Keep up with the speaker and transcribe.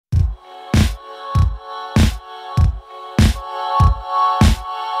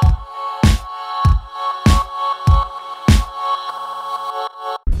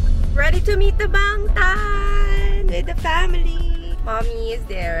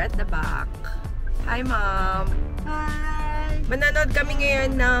at the back. Hi, Mom! Hi! Mananood kami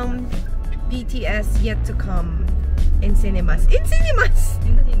ngayon ng BTS Yet to Come in cinemas. In cinemas!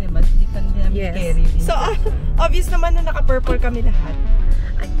 In cinemas, di ka namin Yes. carry. So, obvious naman na naka-purple kami lahat.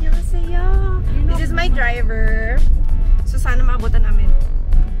 Annyeonghaseyo! This is my driver. So, sana maabutan namin.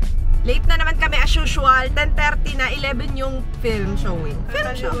 Late na naman kami as usual. 10:30 na, 11 yung film showing.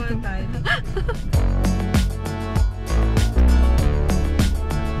 Film showing.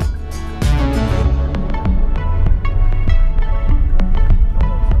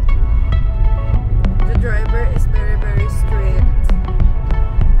 The driver is very, very strict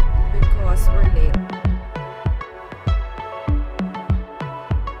because we're late.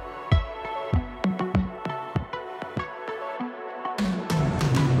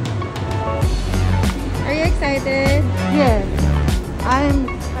 Are you excited? Yes. I'm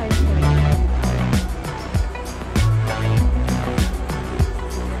excited.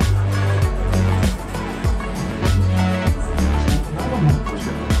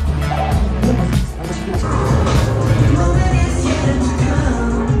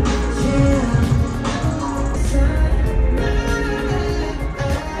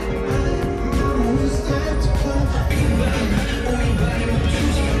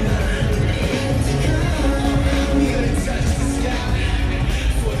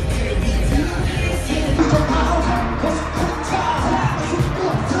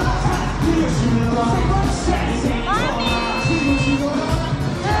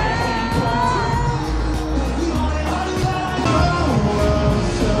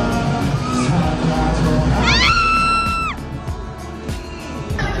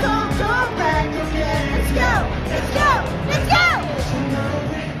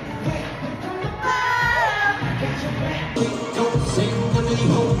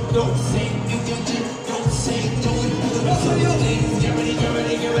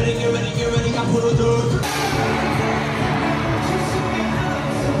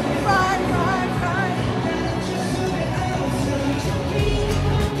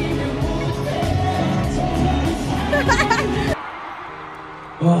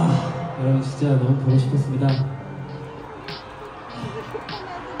 와, 여러분 진짜 너무 보고 싶었습니다.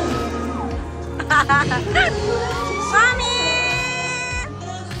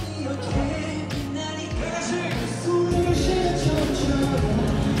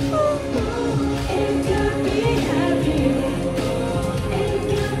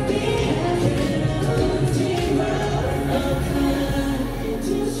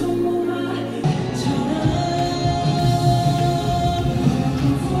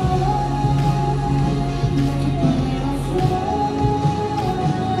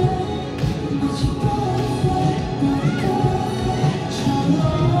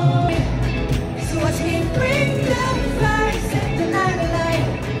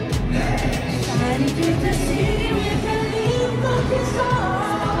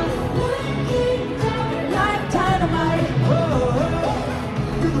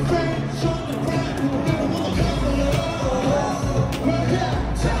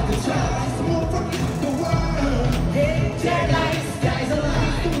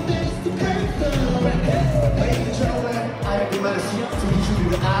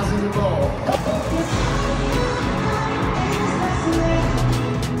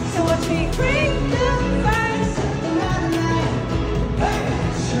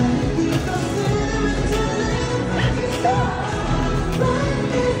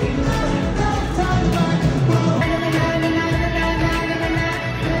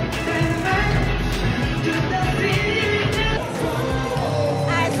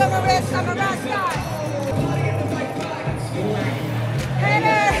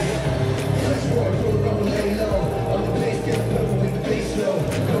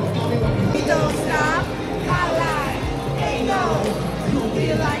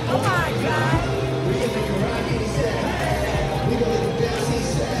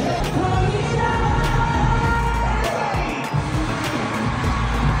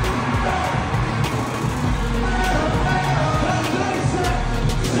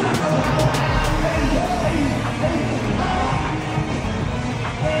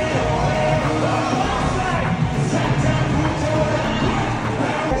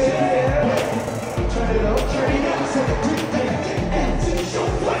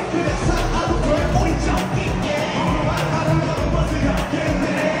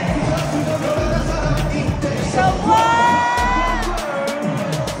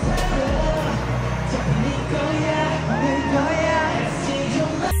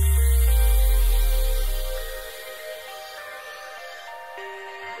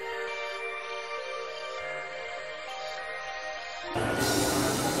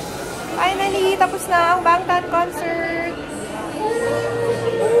 Finally, tapos na ang Bangtan concert.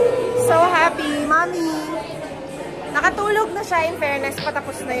 So happy, Mommy. Nakatulog na siya, in fairness,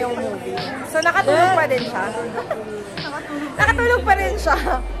 patapos na yung movie. So nakatulog pa din siya. Nakatulog pa rin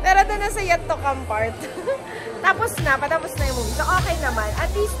siya. Pero doon na sa Yet to Come part. Patapos na yung movie. So okay naman.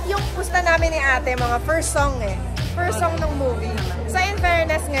 At least yung pusta namin ni ate, mga first song eh. First song ng movie. So in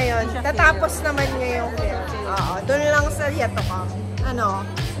fairness ngayon, tatapos naman ngayong film. Oo, doon lang sa Yet to Come. Ano?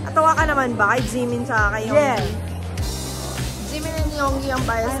 Natawa ka naman ba kay Jimin sa kay Yonggi? Yes. Jimin and Yonggi ang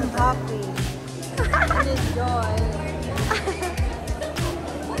bias I'm sa happy. And enjoy.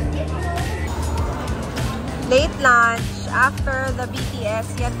 Late lunch after the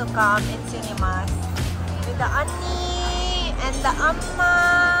BTS Yet to Come in cinemas with the Annie and the Amma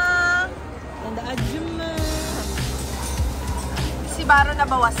And the Ajuma. si Baro na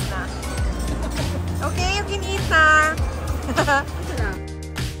bawas na. Okay, you can eat na.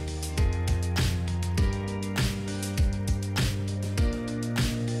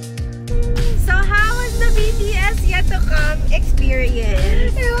 So how was the BTS Yet to Come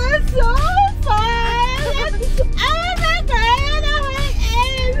experience? It was so fun! Oh my God!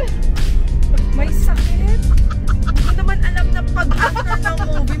 May sakit? Hindi ko naman alam na pag after ng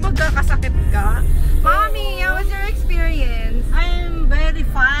movie, magkakasakit ka. Mommy, how was your experience? I'm very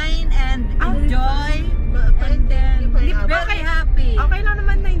fine and enjoy. And then very happy. Okay lang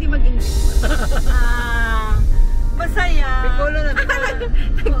naman na hindi mag-English. Masaya.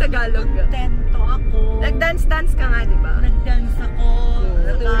 Nag-Tagalog ka. Contento ako. Nag-dance-dance ka nga, di ba? Nag-dance ako.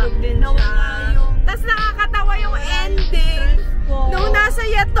 Natulog din siya. Tapos nakakatawa yung ending. Nung nasa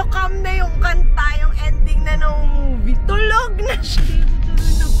Yet to Come na yung kanta, yung ending na ng movie, tulog na siya.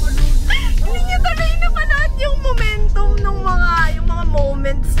 Hindi niya tuloy na panood yung momentum ng yung mga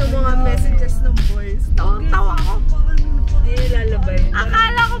moments, yung mga messages ng boys. Tawa ko. Ilalabay.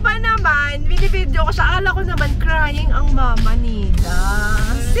 Akala ko ba naman, binibideo ko siya, akala ko naman crying ang mama nila.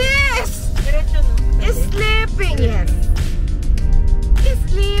 Sis! Diretso no? Is sleeping. Yes. Is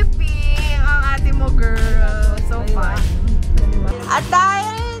sleeping ang ate mo, girl. So fun. At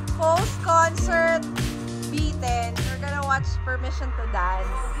dahil post-concert beaten, we're gonna watch Permission to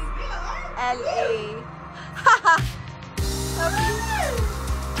Dance LA.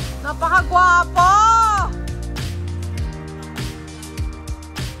 Napakagwapo!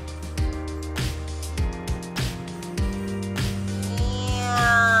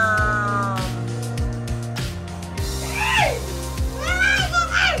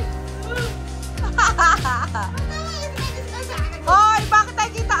 Hoy, bakit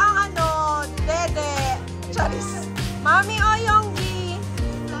tayo kita ang dede? Charis. Mami, o Yonggi.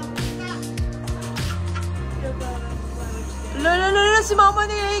 Lala, si mama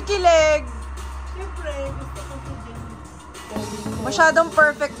nilikilig. Siyempre, gusto ko po dyan. Masyadong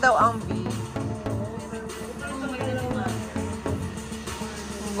perfect daw ang V.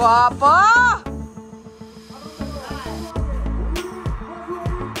 Guwapo!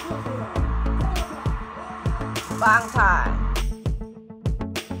 Bangtan.